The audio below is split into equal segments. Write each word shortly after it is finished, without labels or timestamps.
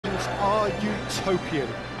utopian.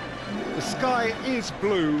 The sky is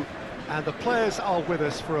blue, and the players are with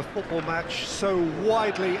us for a football match so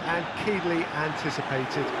widely and keenly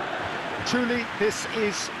anticipated. Truly, this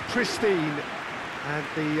is pristine, and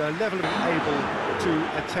the level of able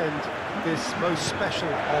to attend this most special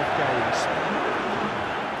of games.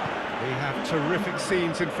 We have terrific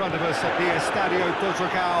scenes in front of us at the Estadio do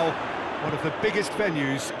Dragão, one of the biggest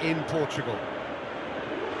venues in Portugal.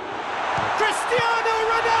 Cristiano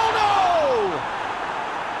Ronaldo!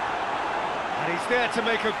 And he's there to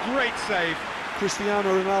make a great save.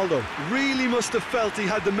 Cristiano Ronaldo really must have felt he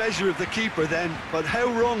had the measure of the keeper then, but how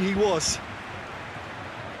wrong he was.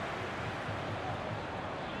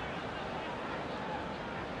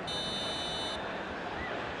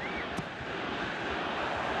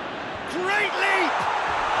 Great leap!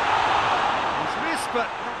 He's missed, but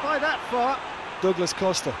not by that far. Douglas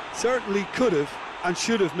Costa certainly could have and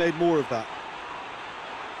should have made more of that.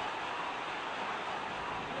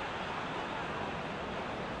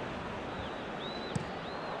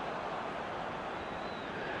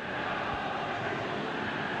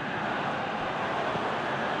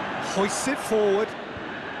 Hoists it forward.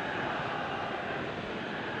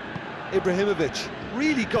 Ibrahimovic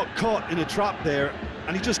really got caught in a trap there,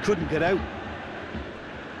 and he just couldn't get out.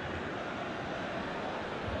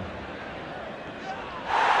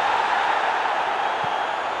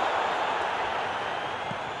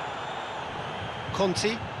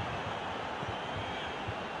 Conti.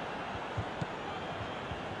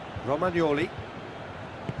 Romagnoli.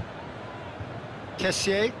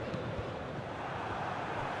 Kessié.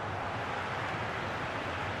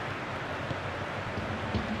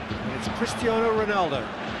 It's Cristiano Ronaldo.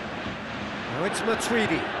 Now it's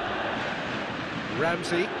Matuidi.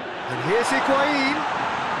 Ramsey. And here's Higuain.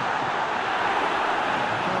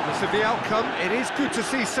 Regardless of the outcome, it is good to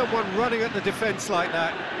see someone running at the defence like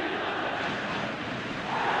that.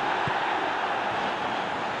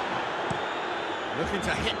 Looking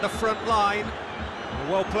to hit the front line.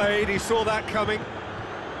 Well played, he saw that coming.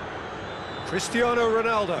 Cristiano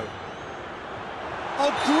Ronaldo.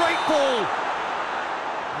 Oh, great ball!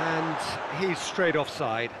 And he's straight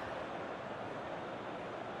offside.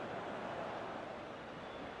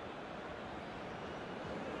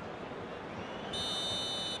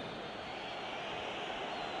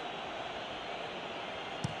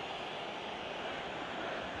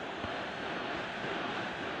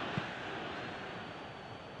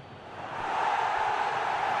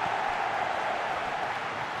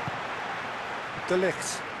 De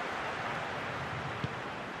Ligt.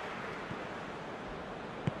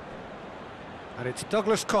 And it's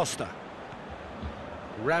Douglas Costa.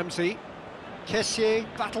 Ramsey. Kessié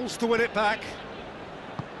battles to win it back.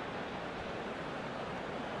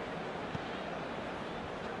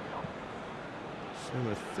 So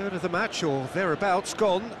a third of the match, or thereabouts,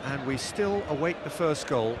 gone, and we still await the first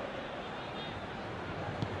goal.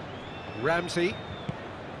 Ramsey.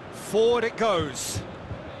 Forward it goes.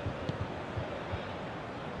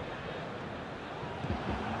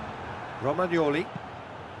 Romagnoli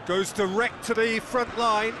goes direct to the front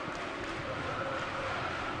line.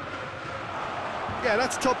 Yeah,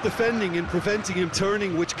 that's top defending and preventing him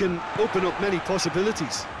turning, which can open up many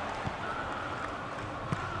possibilities.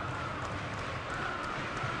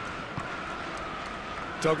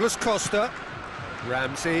 Douglas Costa.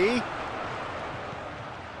 Ramsey.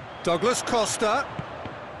 Douglas Costa.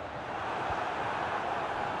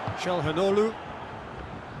 Calhanoglu.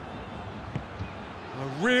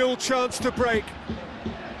 A real chance to break.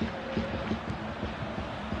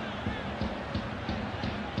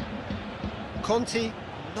 Conti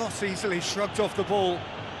not easily shrugged off the ball.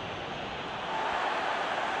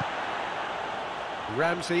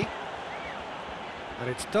 Ramsey. And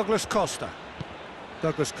it's Douglas Costa.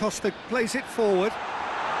 Douglas Costa plays it forward.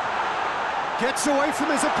 Gets away from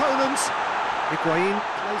his opponents. Higuain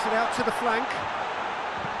plays it out to the flank.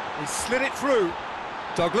 He slid it through.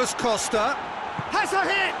 Douglas Costa has a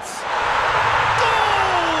hit!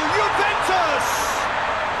 Goal! Juventus!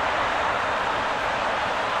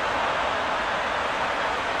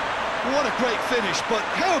 What a great finish, but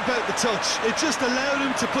how about the touch? It just allowed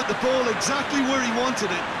him to put the ball exactly where he wanted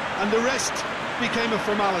it, and the rest became a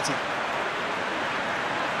formality.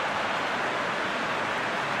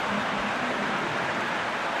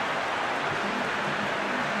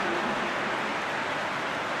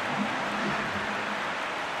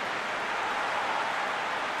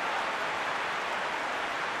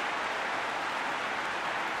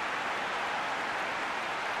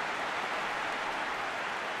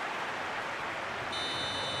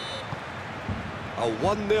 A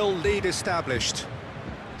 1-0 lead established.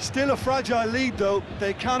 Still a fragile lead, though.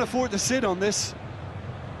 They can't afford to sit on this.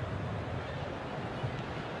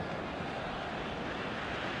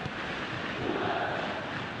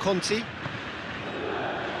 Conti.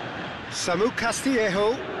 Samu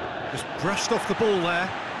Castillejo just brushed off the ball there.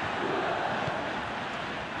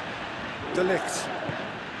 De Ligt.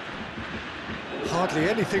 Hardly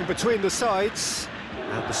anything between the sides,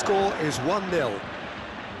 and the score is 1-0.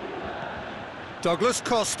 Douglas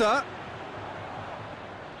Costa.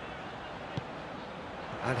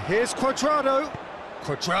 And here's Cuadrado.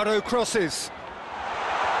 Cuadrado crosses.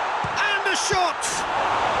 And a shot!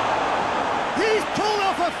 He's pulled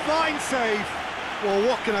off a fine save. Well,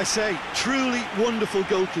 what can I say? Truly wonderful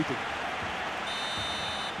goalkeeping.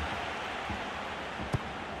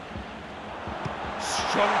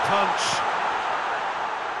 Strong punch.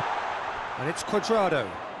 And it's Cuadrado.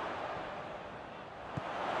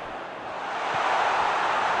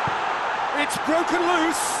 It's broken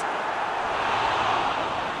loose.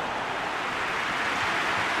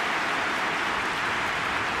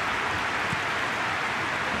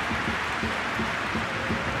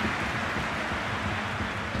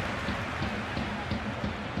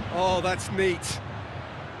 Oh, that's neat.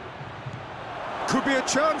 Could be a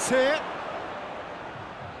chance here.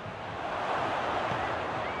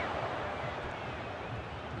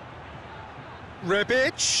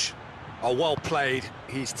 Rebic. Oh, well played.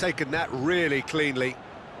 He's taken that really cleanly.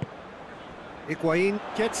 Higuain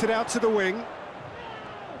gets it out to the wing.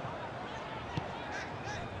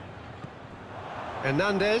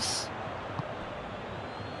 Hernandez.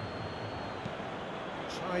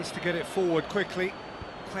 Tries to get it forward quickly.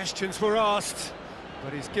 Questions were asked,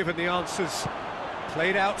 but he's given the answers.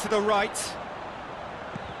 Played out to the right.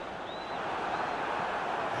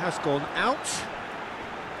 Has gone out.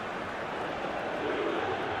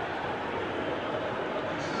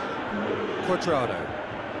 Cuadrado.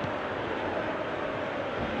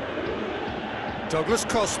 Douglas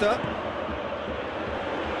Costa.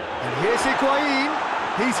 And here's Higuain.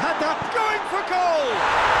 He's had that going for goal.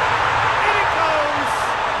 In it goes.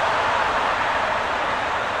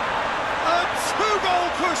 A two-goal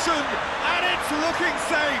cushion, and it's looking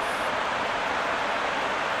safe.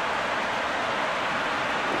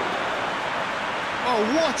 Oh,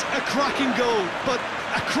 what a cracking goal, but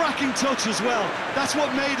a cracking touch as well. That's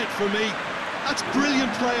what made it for me. That's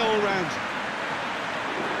brilliant play all round.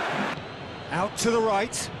 Out to the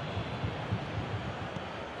right.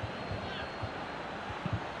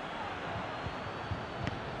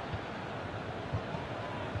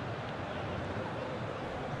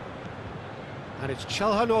 And it's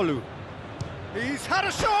Çalhanoğlu. He's had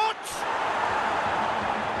a shot!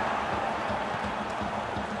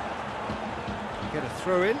 Get a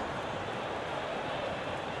throw in.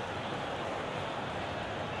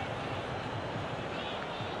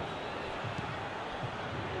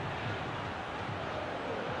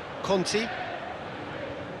 Conti.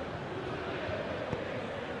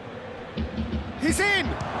 He's in!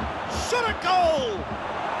 Shot at goal!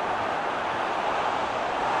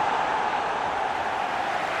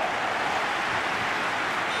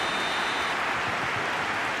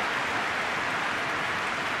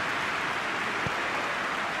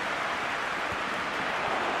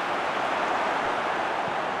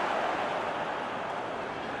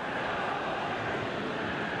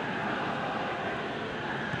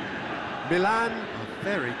 Milan are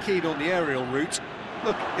very keen on the aerial route.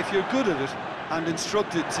 Look, if you're good at it and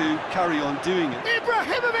instructed to carry on doing it.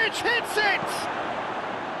 Ibrahimovic hits it!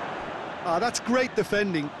 That's great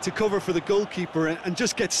defending to cover for the goalkeeper and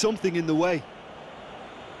just get something in the way.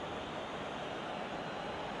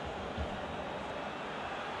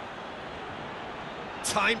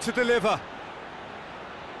 Time to deliver.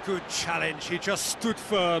 Good challenge, he just stood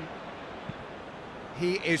firm.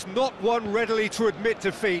 He is not one readily to admit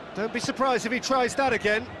defeat. Don't be surprised if he tries that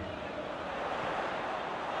again.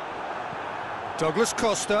 Douglas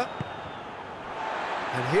Costa.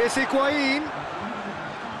 And here's Higuain.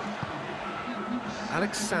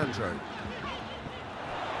 Alexandro.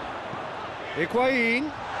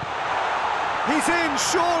 Higuain. He's in,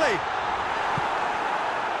 surely.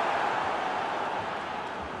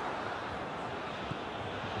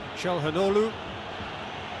 Çalhanoğlu.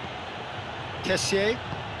 Kessié.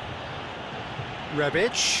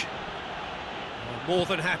 Rebic. More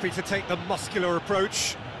than happy to take the muscular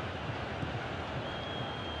approach.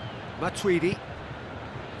 Matuidi.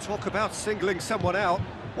 Talk about singling someone out.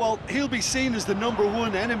 Well, he'll be seen as the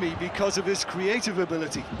 #1 enemy because of his creative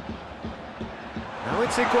ability. Now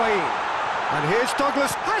it's Higuain. And here's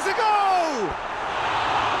Douglas. Has a goal!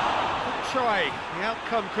 Good try. The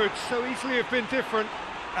outcome could so easily have been different.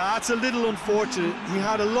 That's a little unfortunate. He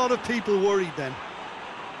had a lot of people worried then.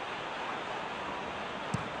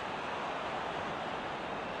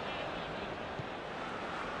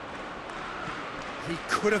 He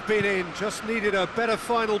could have been in, just needed a better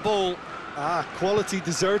final ball. Quality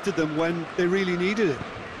deserted them when they really needed it.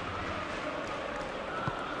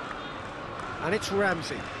 And it's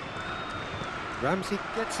Ramsey. Ramsey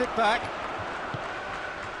gets it back.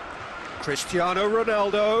 Cristiano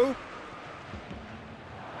Ronaldo.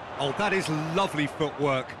 Oh, that is lovely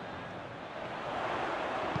footwork.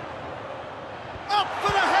 Up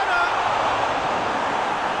for the header!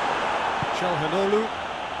 Calhanoglu.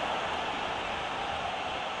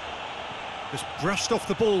 Just brushed off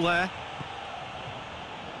the ball there.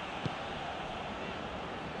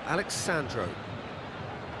 Alexandro.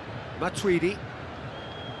 Matuidi.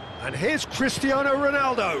 And here's Cristiano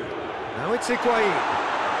Ronaldo. Now it's Higuain.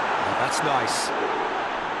 Oh, that's nice.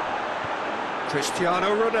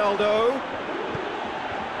 Cristiano Ronaldo.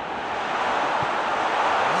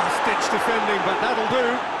 Last-ditch defending, but that'll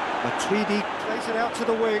do. Matuidi plays it out to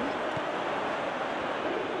the wing.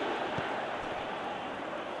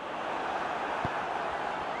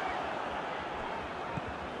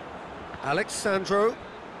 Alexandro.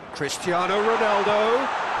 Cristiano Ronaldo.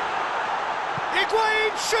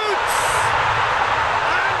 Higuain shoots!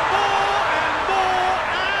 And more, and more,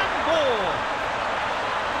 and more!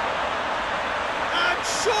 And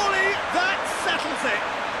surely that settles it!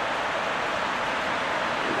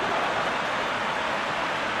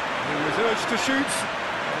 He was urged to shoot,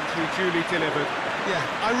 and he duly delivered. Yeah,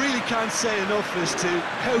 I really can't say enough as to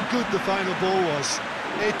how good the final ball was.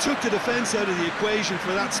 It took the defence out of the equation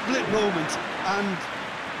for that split moment, and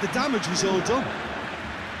the damage was all done.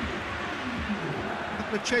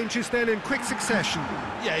 The changes then in quick succession.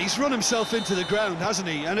 Yeah, he's run himself into the ground, hasn't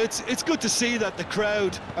he? And it's good to see that the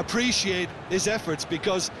crowd appreciate his efforts,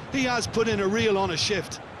 because he has put in a real honest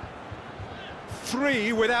shift.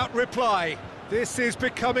 3 without reply. This is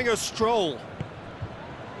becoming a stroll.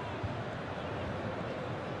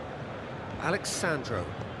 Alexandro.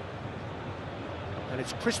 And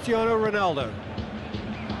it's Cristiano Ronaldo.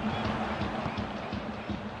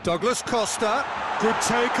 Douglas Costa. Good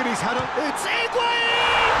take, and he's had a... It's Higuain!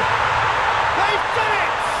 They've done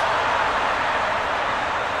it!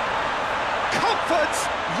 Comfort,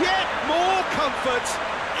 yet more comfort,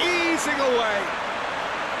 easing away.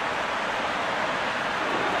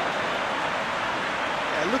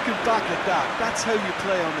 Yeah, looking back at that, that's how you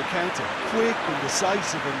play on the counter. Quick and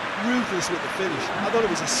decisive and ruthless with the finish. I thought it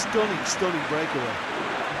was a stunning, stunning breakaway.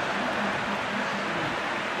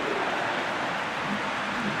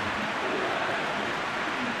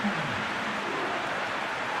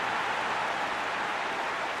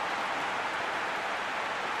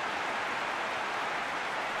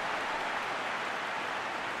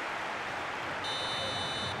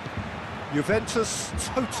 Juventus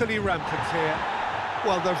totally rampant here.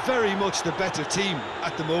 Well, they're very much the better team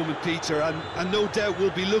at the moment, Peter, and no doubt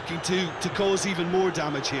will be looking to cause even more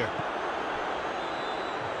damage here.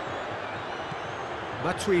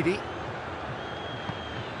 Matuidi.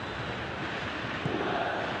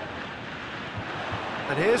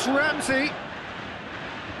 And here's Ramsey.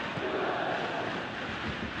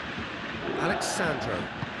 Alexandro.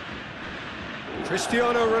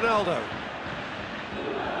 Cristiano Ronaldo.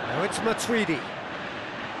 Now it's Matuidi.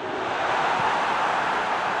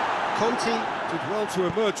 Conti did well to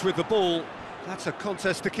emerge with the ball. That's a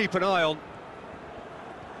contest to keep an eye on.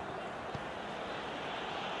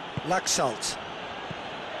 Laxalt.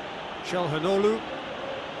 Calhanoglu.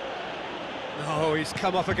 Oh, he's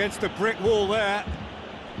come up against a brick wall there.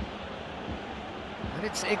 And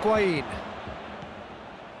it's Higuain.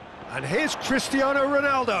 And here's Cristiano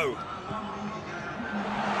Ronaldo.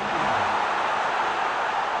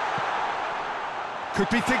 Could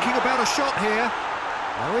be thinking about a shot here.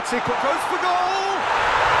 Now it's Higuain. Goes for goal!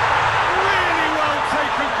 Really well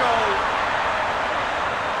taken goal.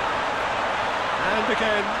 And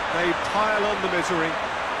again, they pile on the misery.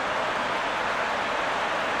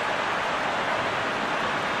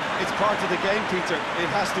 It's part of the game, Peter. It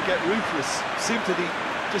has to get ruthless. Sympathy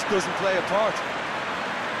just doesn't play a part.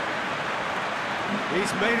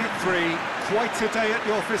 He's made it 3. Quite a day at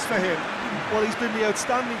the office for him. Well, he's been the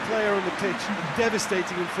outstanding player on the pitch,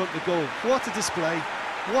 devastating in front of the goal. What a display,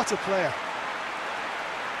 what a player.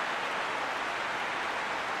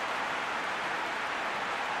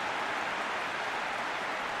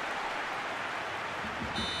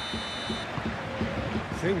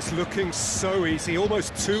 Things looking so easy,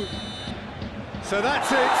 almost too... So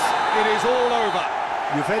that's it, it is all over.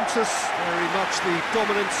 Juventus, very much the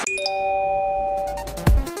dominance.